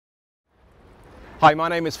Hi, my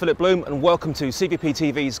name is Philip Bloom and welcome to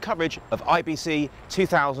CVPTV's coverage of IBC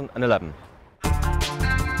 2011.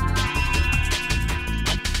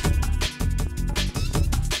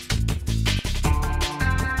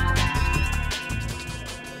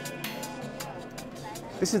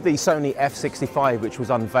 This is the Sony F65, which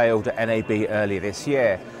was unveiled at NAB earlier this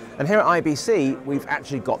year. And here at IBC, we've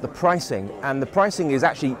actually got the pricing, and the pricing is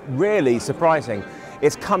actually really surprising.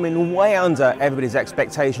 It's coming way under everybody's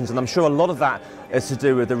expectations, and I'm sure a lot of that is to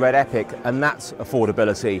do with the Red Epic, and that's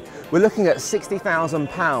affordability. We're looking at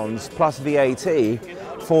 £60,000 plus VAT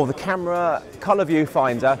for the camera, colour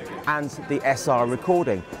viewfinder and the SR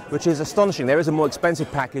recording, which is astonishing. There is a more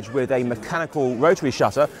expensive package with a mechanical rotary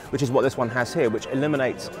shutter, which is what this one has here, which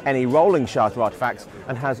eliminates any rolling shutter artifacts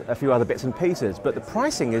and has a few other bits and pieces. But the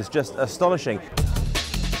pricing is just astonishing.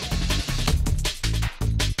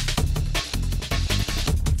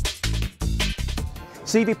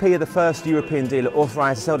 CVP are the first European dealer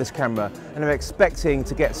authorised to sell this camera, and are expecting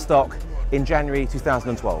to get stock in January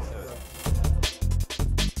 2012.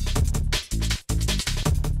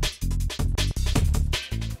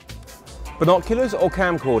 Binoculars or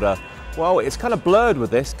camcorder? Well, it's kind of blurred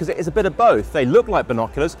with this because it is a bit of both. They look like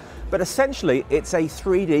binoculars, but essentially it's a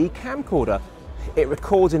 3D camcorder. It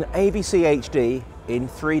records in AVC HD in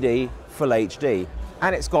 3D Full HD,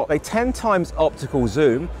 and it's got a 10 times optical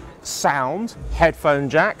zoom, sound, headphone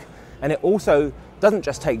jack, and it also doesn't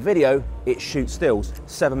just take video, it shoots stills,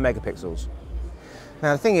 7 megapixels.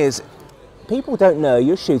 Now the thing is, people don't know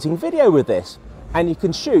you're shooting video with this, and you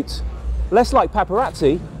can shoot less like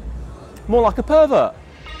paparazzi, more like a pervert.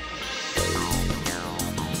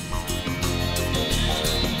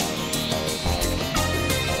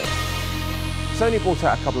 Sony brought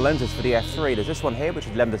out a couple of lenses for the F3. There's this one here, which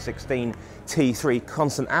is lens 16 T3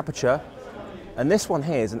 constant aperture. And this one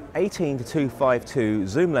here is an 18 to 252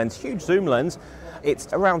 zoom lens, huge zoom lens. It's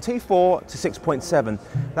around T4 to 6.7.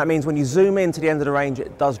 That means when you zoom in to the end of the range,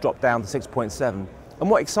 it does drop down to 6.7. And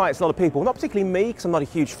what excites a lot of people, not particularly me, because I'm not a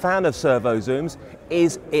huge fan of servo zooms,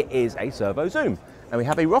 is it is a servo zoom. And we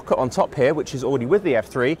have a rocket on top here, which is already with the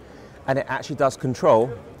F3, and it actually does control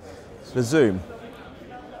the zoom.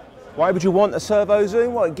 Why would you want a servo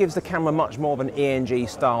zoom? Well, it gives the camera much more of an ENG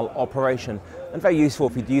style operation, and very useful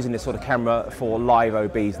if you're using this sort of camera for live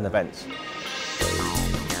OBs and events.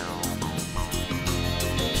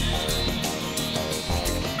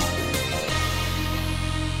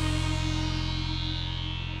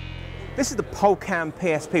 This is the Polecam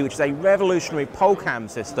PSP, which is a revolutionary Polecam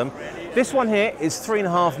system. This one here is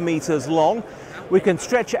 3.5 meters long. We can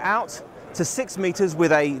stretch it out to 6 meters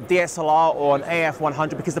with a DSLR or an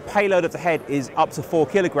AF100 because the payload of the head is up to 4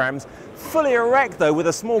 kilograms. Fully erect though, with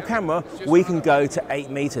a small camera, we can go to 8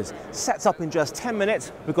 meters. Sets up in just 10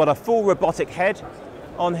 minutes. We've got a full robotic head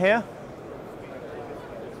on here,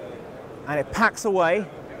 and it packs away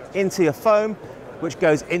into your foam, which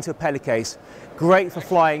goes into a pellet case. Great for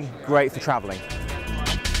flying, great for traveling.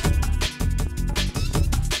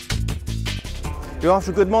 If you're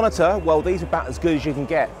after a good monitor, well, these are about as good as you can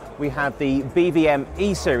get. We have the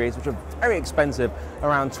BVM-E series, which are very expensive,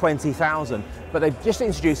 around 20,000. But they've just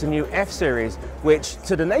introduced a new F series, which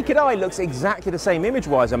to the naked eye looks exactly the same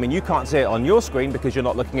image-wise. I mean, you can't see it on your screen because you're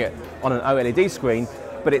not looking at it on an OLED screen,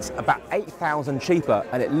 but it's about 8,000 cheaper,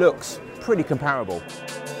 and it looks pretty comparable.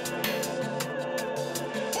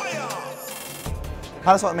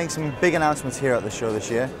 Panasonic makes some big announcements here at the show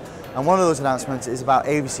this year, and one of those announcements is about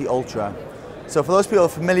AVC Ultra. So for those people who are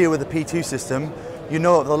familiar with the P2 system, you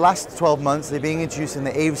know over the last 12 months they're being introduced in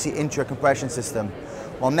the AVC Intra compression system.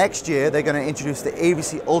 Well, next year they're going to introduce the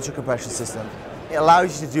AVC Ultra compression system. It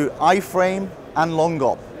allows you to do iframe and long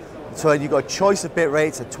op. So you've got a choice of bit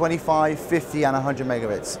rates at 25, 50 and 100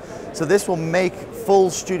 megabits. So this will make full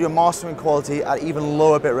studio mastering quality at even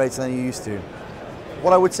lower bit rates than you used to.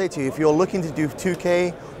 What I would say to you, if you're looking to do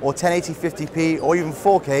 2K or 1080 50p or even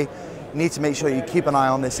 4K, you need to make sure you keep an eye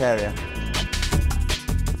on this area.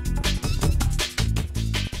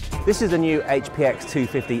 This is the new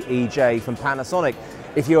HPX250 EJ from Panasonic.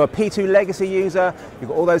 If you're a P2 legacy user, you've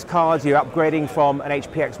got all those cards, you're upgrading from an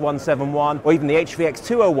HPX171 or even the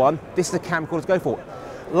HVX201, this is the camcorder to go for.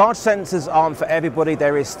 Large sensors aren't for everybody.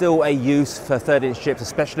 There is still a use for 30-inch chips,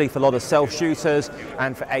 especially for a lot of self-shooters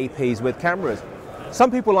and for APs with cameras.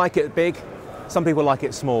 Some people like it big, some people like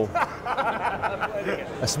it small.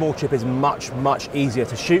 A small chip is much, much easier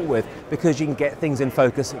to shoot with because you can get things in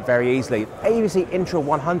focus very easily. AVC Intra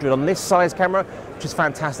 100 on this size camera, which is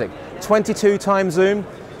fantastic. 22 times zoom,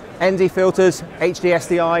 ND filters, HD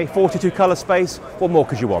SDI, 42 color space. What more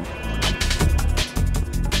could you want?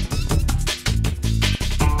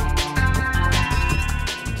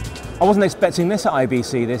 I wasn't expecting this at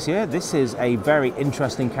IBC this year. This is a very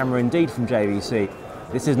interesting camera indeed from JVC.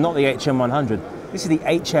 This is not the HM100, this is the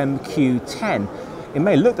HMQ10. It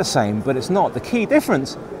may look the same, but it's not. The key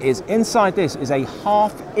difference is inside this is a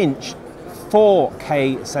 1/2-inch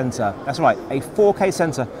 4K sensor. That's right, a 4K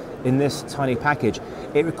sensor in this tiny package.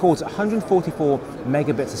 It records 144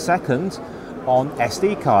 megabits a second on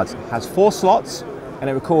SD cards. It has 4 slots, and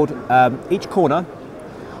it records each corner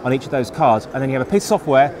on each of those cards, and then you have a piece of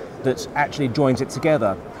software that actually joins it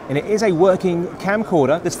together. And it is a working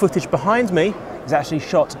camcorder. This footage behind me is actually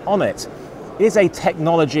shot on it. It is a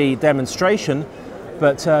technology demonstration,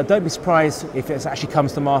 but don't be surprised if it actually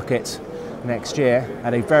comes to market next year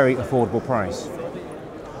at a very affordable price.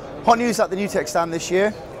 Hot news at the Newtek stand this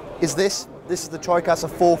year is this. This is the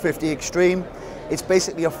TriCaster 450 Extreme. It's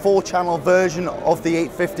basically a 4-channel version of the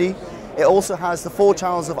 850. It also has the 4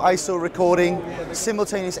 channels of ISO recording,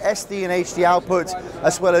 simultaneous SD and HD output,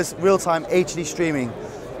 as well as real-time HD streaming.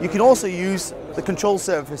 You can also use the control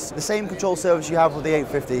surface, the same control surface you have with the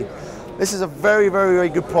 850. This is a very, very, very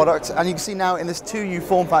good product, and you can see now in this 2U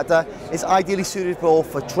form factor, it's ideally suitable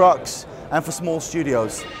for trucks and for small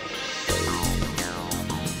studios.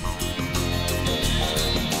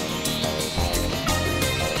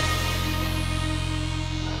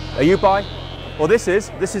 Are you bi? Well, this is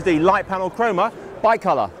the Litepanels Croma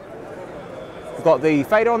bicolor. We've got the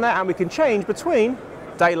fader on there, and we can change between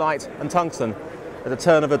daylight and tungsten at the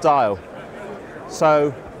turn of a dial.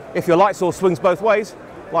 So if your light source swings both ways,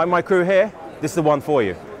 like my crew here, this is the one for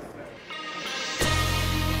you.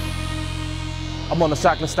 I'm on the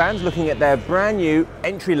Sachtler stand looking at their brand new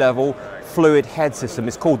entry-level fluid head system.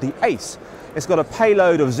 It's called the ACE. It's got a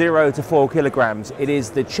payload of 0 to 4 kilograms. It is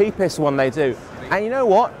the cheapest one they do. And you know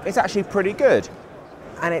what? It's actually pretty good.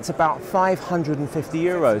 And it's about 550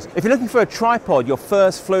 euros. If you're looking for a tripod, your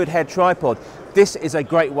first fluid head tripod, this is a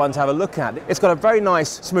great one to have a look at. It's got a very nice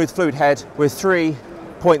smooth fluid head with 3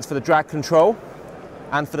 points for the drag control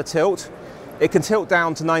and for the tilt. It can tilt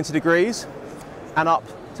down to 90 degrees and up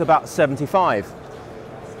to about 75.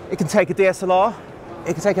 It can take a DSLR,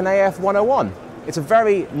 it can take an AF 101. It's a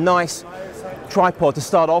very nice tripod to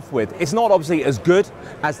start off with. It's not obviously as good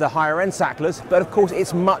as the higher end Sachtlers, but of course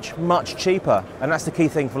it's much, much cheaper, and that's the key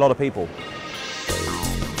thing for a lot of people.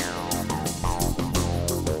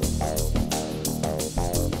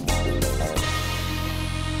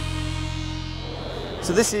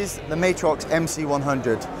 So this is the Matrox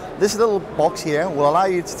MC-100. This little box here will allow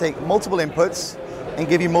you to take multiple inputs and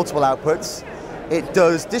give you multiple outputs. It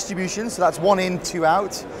does distribution, so that's 1 in, 2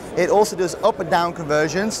 out. It also does up and down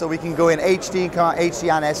conversion, so we can go in HD, HD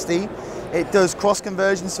and SD. It does cross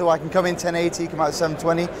conversion, so I can come in 1080, come out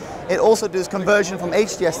 720. It also does conversion from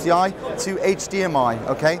HD SDI to HDMI,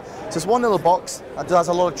 okay? So it's one little box that has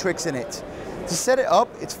a lot of tricks in it. To set it up,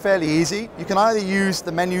 it's fairly easy. You can either use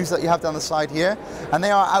the menus that you have down the side here, and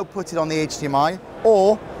they are outputted on the HDMI,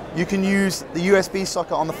 or you can use the USB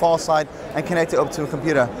socket on the far side and connect it up to a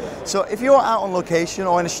computer. So if you're out on location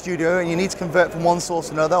or in a studio and you need to convert from one source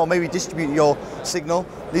to another, or maybe distribute your signal,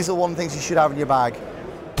 these are one of the things you should have in your bag.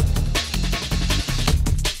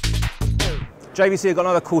 JVC have got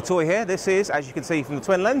another cool toy here. This is, as you can see from the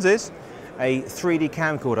twin lenses, a 3D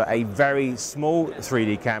camcorder, a very small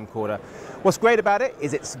 3D camcorder. What's great about it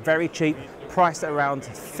is it's very cheap, priced at around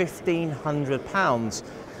 £1,500.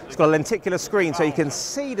 It's got a lenticular screen so you can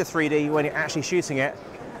see the 3D when you're actually shooting it,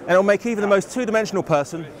 and it'll make even the most two-dimensional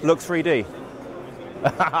person look 3D.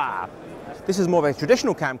 This is more of a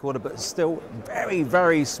traditional camcorder, but still very,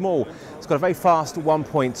 very small. It's got a very fast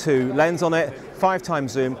 1.2 lens on it, 5x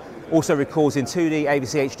zoom, also records in 2D,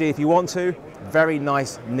 AVC HD if you want to. Very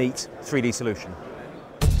nice, neat 3D solution.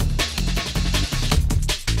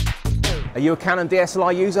 Are you a Canon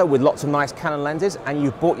DSLR user with lots of nice Canon lenses, and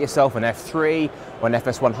you've bought yourself an F3 or an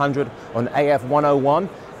FS100 or an AF 101,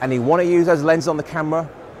 and you want to use those lenses on the camera?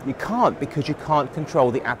 You can't, because you can't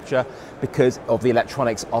control the aperture because of the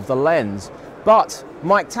electronics of the lens. But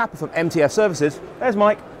Mike Tapper from MTF Services, there's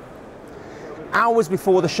Mike. Hours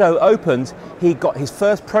before the show opened, he got his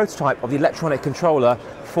first prototype of the electronic controller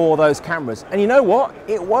for those cameras. And you know what?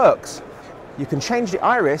 It works. You can change the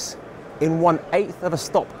iris in 1/8 of a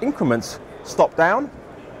stop increments, stop down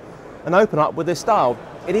and open up with this dial.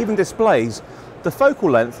 It even displays the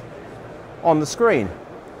focal length on the screen.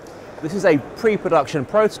 This is a pre-production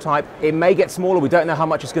prototype. It may get smaller, we don't know how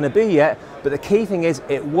much it's going to be yet, but the key thing is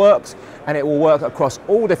it works, and it will work across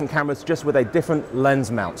all different cameras just with a different lens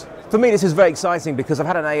mount. For me, this is very exciting because I've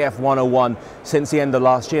had an AF 101 since the end of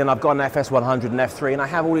last year, and I've got an FS100 and F3, and I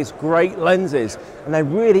have all these great lenses, and they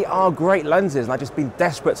really are great lenses, and I've just been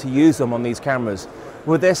desperate to use them on these cameras.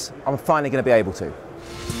 With this, I'm finally going to be able to.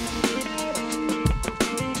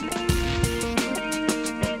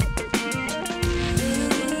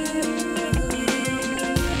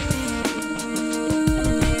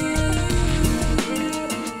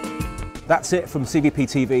 That's it from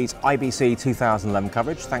CVPTV's IBC 2011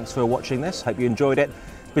 coverage. Thanks for watching this. Hope you enjoyed it.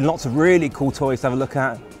 Been lots of really cool toys to have a look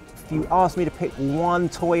at. If you asked me to pick one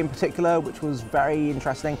toy in particular, which was very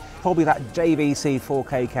interesting, probably that JVC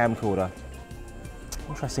 4K camcorder.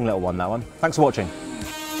 Interesting little one, that one. Thanks for watching.